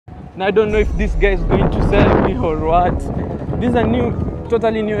and I don't know if this guy is going to sell me or what. This is a new,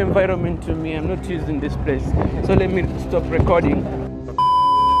 totally new environment to me. I'm not using this place, so let me stop recording.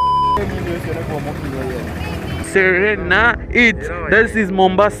 Serena, this is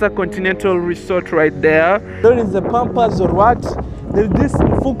Mombasa Continental Resort right there. There is the Pampas or what? There's this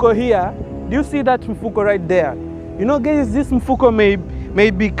mfuko here. Do you see that mfuko right there? You know guys, this mfuko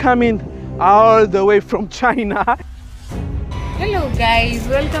may be coming all the way from China. Hello guys,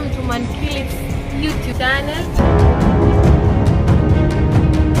 welcome to Mankilit's YouTube channel.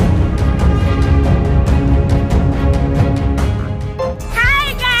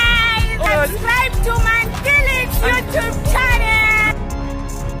 Hi guys, subscribe to Mankilit's YouTube channel.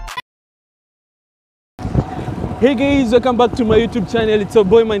 Hey guys, welcome back to my YouTube channel. It's your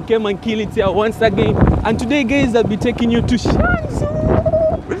boy Mankilit here once again. And today guys, I'll be taking you to Shanzu.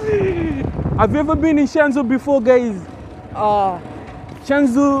 Have you ever been in Shanzu before guys?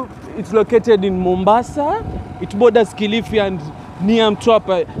 Shanzu, it's located in Mombasa. It borders Kilifi and near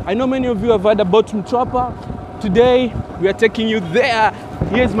Mtwapa. I know many of you have heard about Mtwapa. Today, we are taking you there.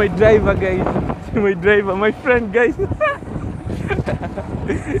 Here's my driver, guys. My driver, my friend, guys.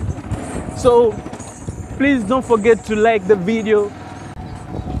 So, please don't forget to like the video.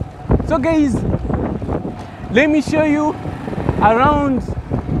 So, guys, let me show you around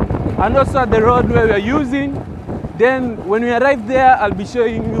and also the road where we are using. Then when we arrive there, I'll be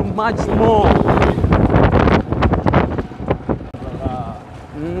showing you much more.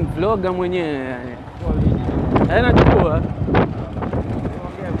 Vlogger mwenyewe. Anachukua.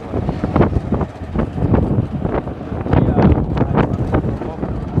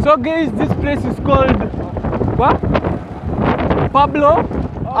 So guys, this place is called what? Pablo?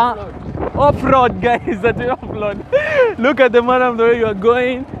 Off-road guys, that's off-road. Look at the man of the way you are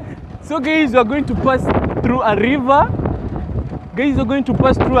going. So guys, you are going to pass through a river. Guys, you're going to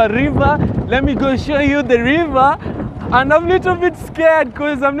pass through a river. Let me go show you the river. And I'm a little bit scared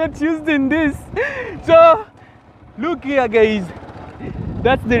because I'm not used in this. So, look here guys.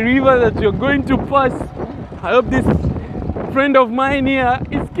 That's the river that you're going to pass. I hope this friend of mine here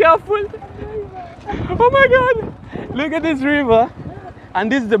is careful. Oh my God. Look at this river.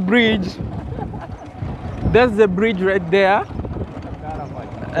 And this is the bridge. That's the bridge right there.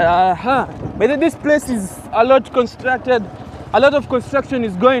 But this place is a lot constructed. A lot of construction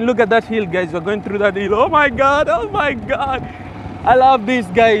is going. Look at that hill, guys. We're going through that hill. Oh my God, oh my God. I love this,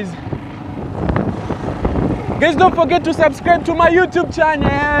 guys. Guys, don't forget to subscribe to my YouTube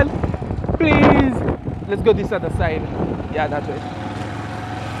channel. Please. Let's go this other side. Yeah, that way.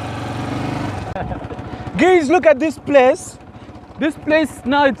 Guys, look at this place. This place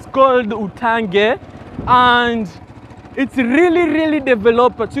now it's called Utange. And it's really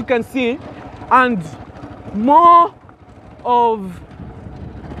developed, as you can see, and more of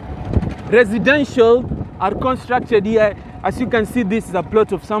residential are constructed here. As you can see, this is a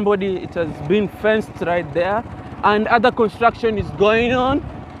plot of somebody. It has been fenced right there, and other construction is going on.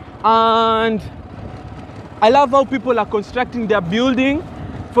 And I love how people are constructing their building.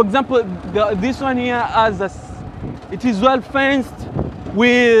 For example, this one here it is well fenced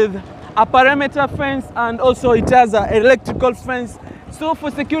with a perimeter fence, and also it has an electrical fence. So for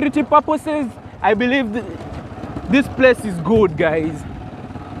security purposes, I believe this place is good, guys.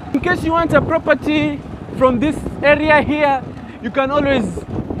 In case you want a property from this area here, you can always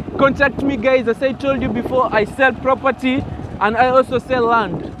contact me, guys. As I told you before, I sell property and I also sell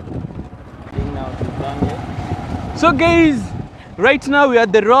land. So guys, right now we are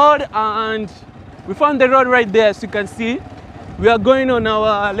at the road, and we found the road right there, as you can see. We are going on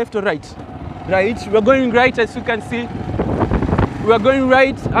our left or right? Right. We are going right, as you can see. We are going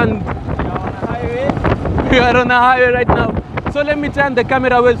right, and we are on a highway right now. So let me turn the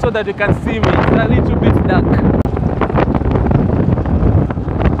camera well so that you can see me. It's a little bit dark.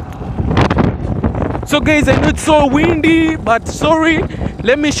 So guys, I know it's so windy, but sorry.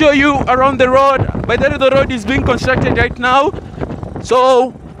 Let me show you around the road. By the way, the road is being constructed right now.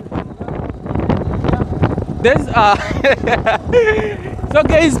 So there's so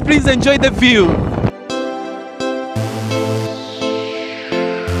guys, please enjoy the view.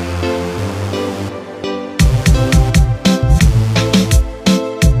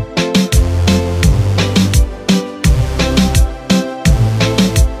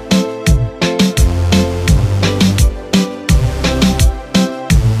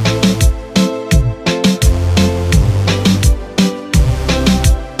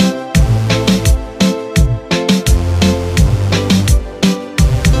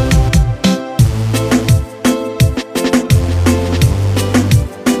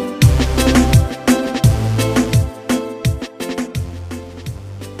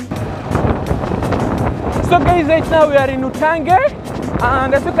 So guys, right now we are in Utange,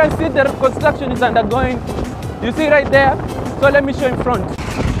 and as you can see, the construction is undergoing. You see right there? So let me show in front.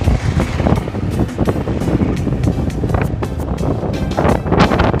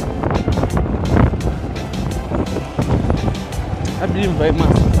 I believe very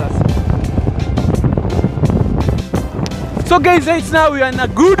much. So guys, right now we are on a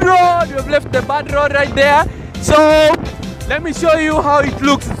good road. We have left the bad road right there. So let me show you how it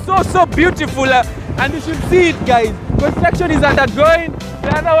looks. It's so beautiful, and you should see it, guys. Construction is undergoing.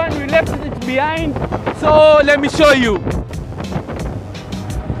 The other one we left it behind. So let me show you.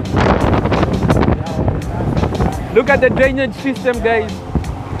 Look at the drainage system, guys.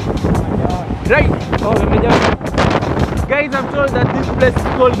 Right. Oh, guys, I'm told that this place is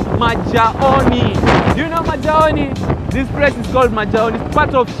called Majaoni. Do you know Majaoni? This place is called Majaoni. It's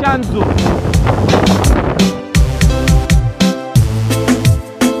part of Shanzu.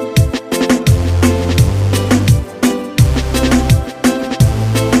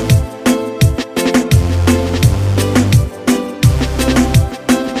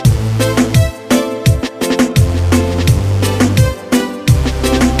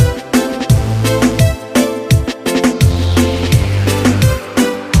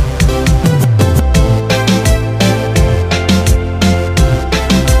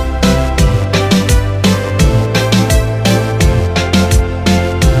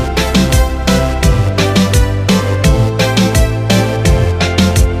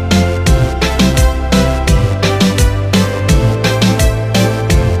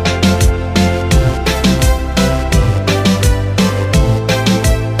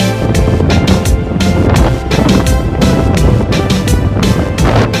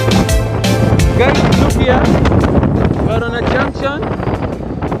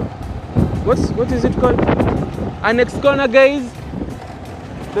 What is it called? Our next corner, guys.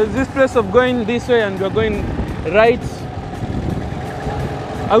 There's this place of going this way and we're going right.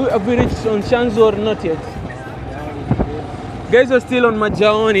 Have we reached on Shanzu or not yet? Guys, we're still on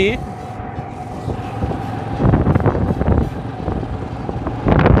Majaoni.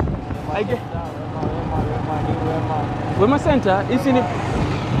 Wema Center is in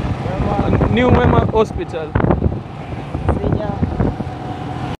New Wema Hospital.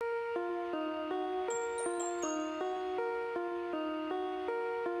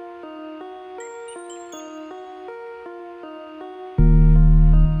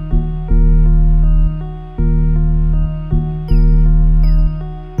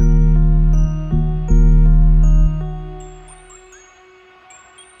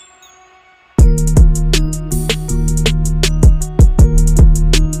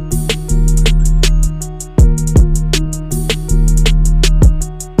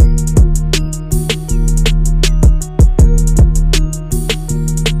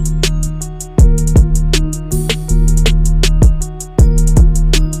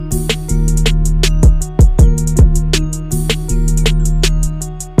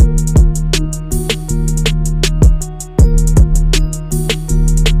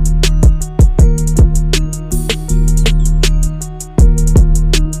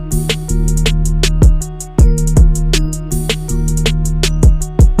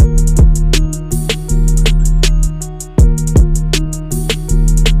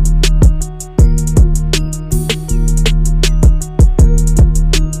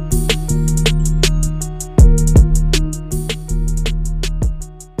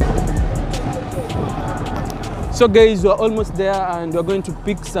 So guys, we're almost there and we're going to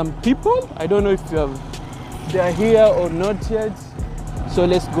pick some people. I don't know if they're here or not yet. So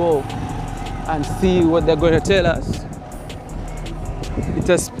let's go and see what they're going to tell us.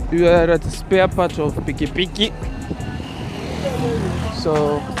 We are at a spare part of Piki Piki.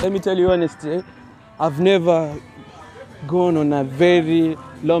 So let me tell you honestly, I've never gone on a very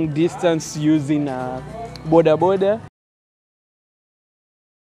long distance using a boda.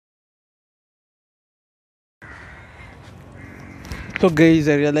 So guys,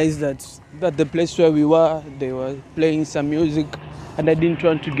 I realized that the place where we were, they were playing some music and I didn't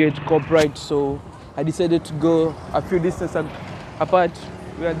want to get copyright, so I decided to go a few distance apart.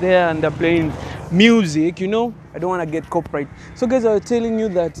 We are there and they're playing music, you know, I don't want to get copyright. So guys, I was telling you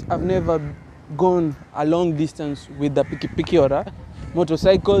that I've never gone a long distance with the Piki Piki or a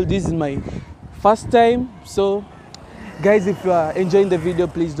motorcycle. This is my first time. So guys, if you are enjoying the video,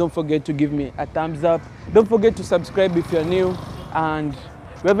 please don't forget to give me a thumbs up. Don't forget to subscribe if you're new. And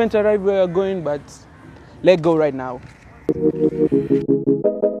we haven't arrived where we're going, but let's go right now.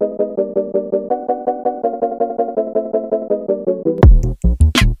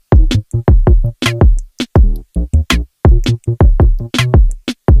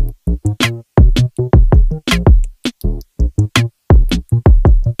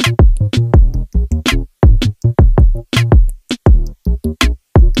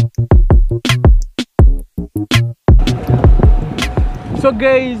 So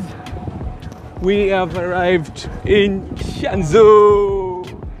guys, we have arrived in Shanzu.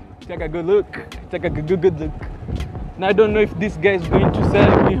 Take a good look. Take a good look. Now I don't know if this guy is going to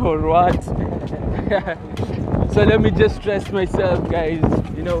sell me or what. So let me just stress myself, guys.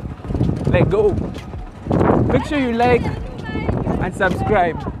 You know, let go. Make sure you like and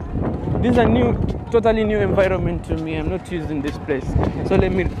subscribe. This is a totally new environment to me. I'm not using this place. So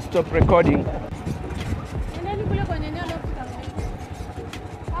let me stop recording.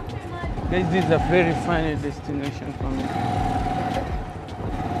 Guys, this is a very funny destination for me.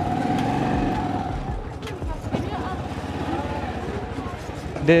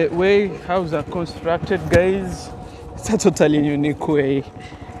 The way houses are constructed, guys, it's a totally unique way.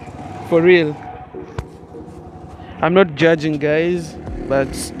 For real. I'm not judging, guys, but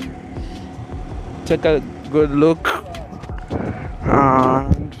take a good look.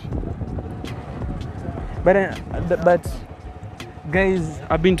 But guys,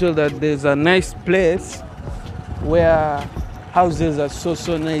 I've been told that there's a nice place where houses are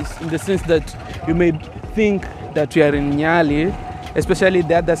so nice, in the sense that you may think that we are in Nyali, especially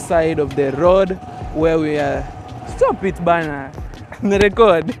the other side of the road where we are. Stop it, Bana. The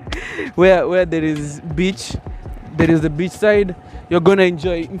record where there is beach. There is the beach side. You're gonna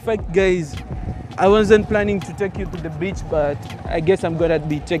enjoy. In fact, guys, I wasn't planning to take you to the beach, but I guess I'm gonna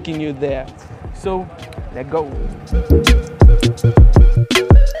be taking you there. So let's go.